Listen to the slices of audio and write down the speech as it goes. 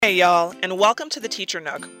Hey y'all, and welcome to the Teacher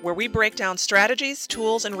Nook, where we break down strategies,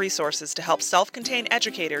 tools, and resources to help self-contained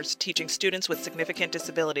educators teaching students with significant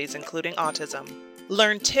disabilities, including autism.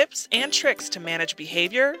 Learn tips and tricks to manage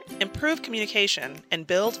behavior, improve communication, and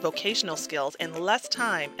build vocational skills in less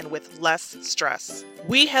time and with less stress.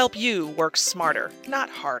 We help you work smarter, not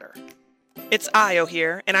harder. It's Ayo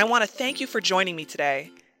here, and I want to thank you for joining me today.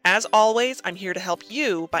 As always, I'm here to help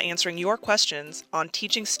you by answering your questions on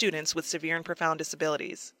teaching students with severe and profound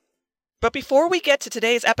disabilities. But before we get to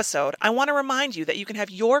today's episode, I want to remind you that you can have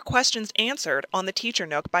your questions answered on the Teacher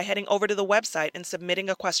Nook by heading over to the website and submitting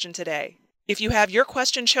a question today. If you have your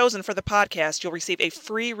question chosen for the podcast, you'll receive a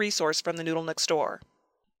free resource from the Noodle Nook store.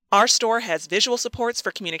 Our store has visual supports for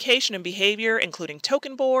communication and behavior, including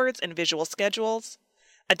token boards and visual schedules,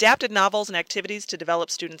 adapted novels and activities to develop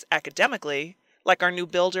students academically, like our new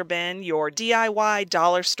Builder Bin, your DIY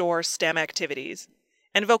dollar store STEM activities,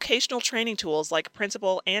 and vocational training tools like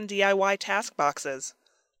Principal and DIY task boxes,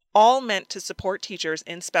 all meant to support teachers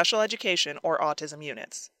in special education or autism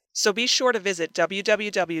units. So be sure to visit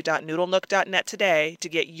www.noodlenook.net today to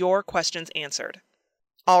get your questions answered.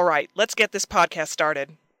 All right, let's get this podcast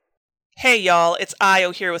started. Hey y'all, it's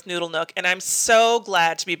Ayo here with Noodle Nook, and I'm so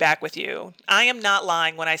glad to be back with you. I am not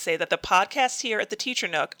lying when I say that the podcasts here at the Teacher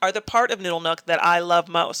Nook are the part of Noodle Nook that I love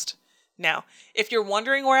most. Now, if you're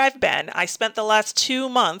wondering where I've been, I spent the last 2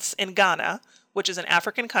 months in Ghana, which is an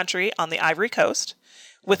African country on the Ivory Coast,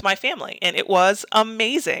 with my family, and it was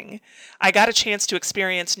amazing. I got a chance to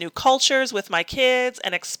experience new cultures with my kids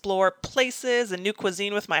and explore places and new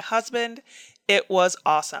cuisine with my husband. It was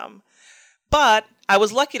awesome. But I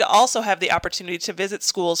was lucky to also have the opportunity to visit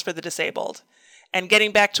schools for the disabled. And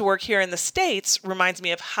getting back to work here in the States reminds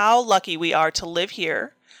me of how lucky we are to live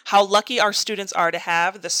here, how lucky our students are to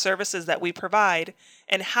have the services that we provide,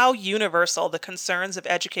 and how universal the concerns of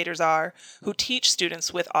educators are who teach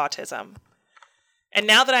students with autism. And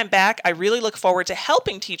now that I'm back, I really look forward to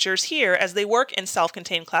helping teachers here as they work in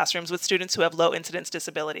self-contained classrooms with students who have low incidence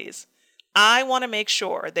disabilities. I want to make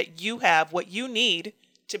sure that you have what you need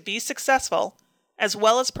to be successful, as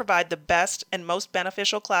well as provide the best and most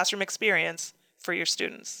beneficial classroom experience for your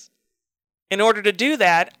students. In order to do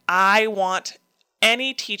that, I want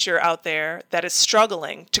any teacher out there that is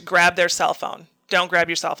struggling to grab their cell phone. Don't grab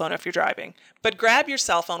your cell phone if you're driving, but grab your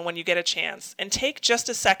cell phone when you get a chance and take just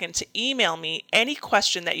a second to email me any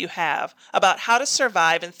question that you have about how to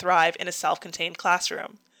survive and thrive in a self-contained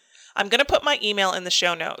classroom. I'm going to put my email in the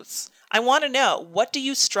show notes. I want to know, what do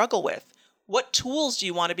you struggle with? What tools do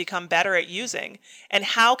you want to become better at using? And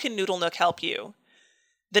how can Noodle Nook help you?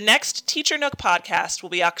 The next Teacher Nook podcast will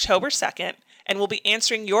be October 2nd, and we'll be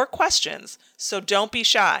answering your questions, so don't be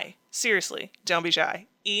shy. Seriously, don't be shy.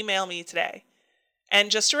 Email me today.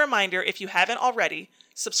 And just a reminder, if you haven't already,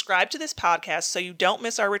 subscribe to this podcast so you don't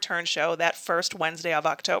miss our return show that first Wednesday of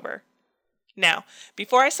October. Now,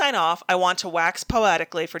 before I sign off, I want to wax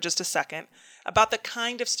poetically for just a second about the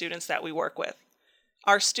kind of students that we work with.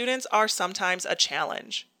 Our students are sometimes a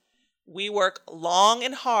challenge. We work long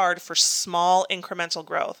and hard for small incremental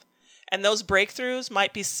growth. And those breakthroughs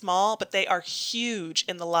might be small, but they are huge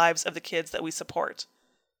in the lives of the kids that we support.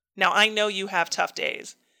 Now, I know you have tough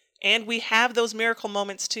days, and we have those miracle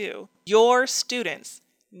moments too. Your students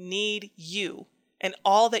need you and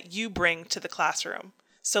all that you bring to the classroom.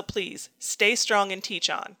 So please, stay strong and teach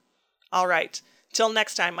on. All right, till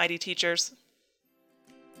next time, mighty teachers.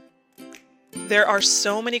 There are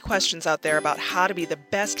so many questions out there about how to be the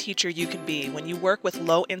best teacher you can be when you work with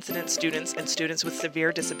low-incidence students and students with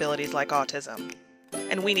severe disabilities like autism.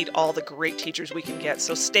 And we need all the great teachers we can get,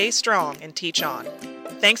 so stay strong and teach on.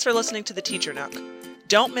 Thanks for listening to the Teacher Nook.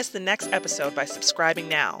 Don't miss the next episode by subscribing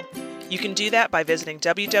now. You can do that by visiting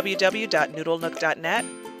www.noodlenook.net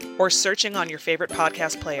or searching on your favorite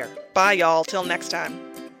podcast player. Bye, y'all. Till next time.